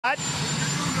What?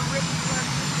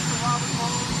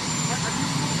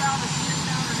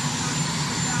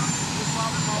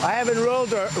 I haven't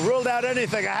ruled out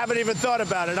anything. I haven't even thought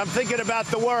about it. I'm thinking about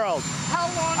the world. How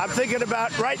long? I'm thinking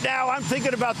about, right now, I'm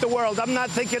thinking about the world. I'm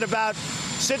not thinking about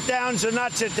sit-downs or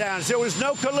not sit-downs. There was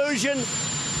no collusion.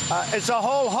 It's a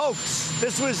whole hoax.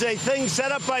 This was a thing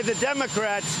set up by the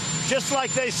Democrats, just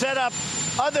like they set up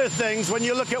other things. When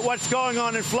you look at what's going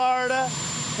on in Florida,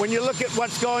 when you look at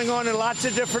what's going on in lots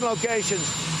of different locations,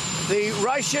 the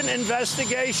Russian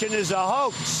investigation is a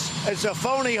hoax. It's a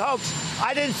phony hoax.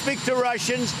 I didn't speak to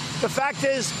Russians. The fact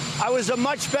is, I was a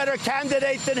much better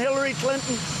candidate than Hillary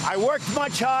Clinton. I worked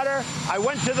much harder. I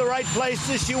went to the right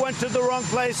places. She went to the wrong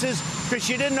places because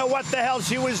she didn't know what the hell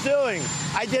she was doing.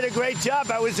 I did a great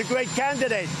job. I was a great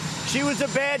candidate. She was a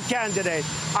bad candidate.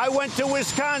 I went to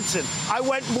Wisconsin. I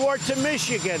went more to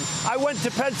Michigan. I went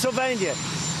to Pennsylvania.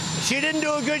 She didn't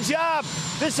do a good job.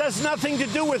 This has nothing to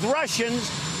do with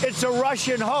Russians. It's a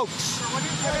Russian hoax.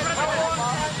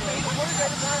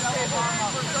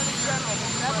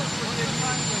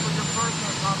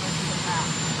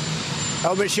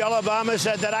 Oh, Michelle Obama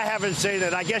said that. I haven't seen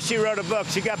it. I guess she wrote a book.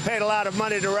 She got paid a lot of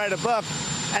money to write a book.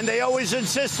 And they always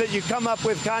insist that you come up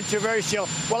with controversial.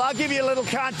 Well, I'll give you a little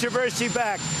controversy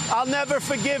back. I'll never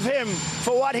forgive him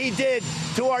for what he did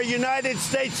to our United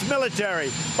States military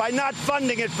by not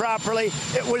funding it properly.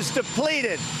 It was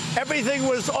depleted. Everything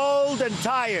was old and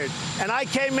tired. And I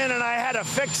came in and I had to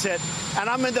fix it. And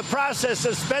I'm in the process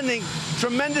of spending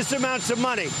tremendous amounts of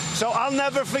money. So I'll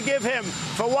never forgive him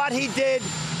for what he did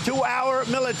to our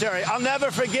military. I'll never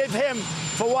forgive him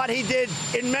for what he did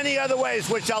in many other ways,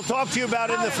 which I'll talk to you about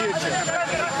in the future.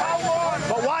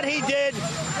 But what he did,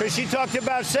 because she talked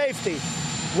about safety,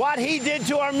 what he did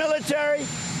to our military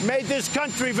made this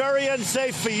country very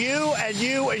unsafe for you and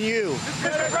you and you.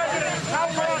 Mr. President, how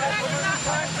long?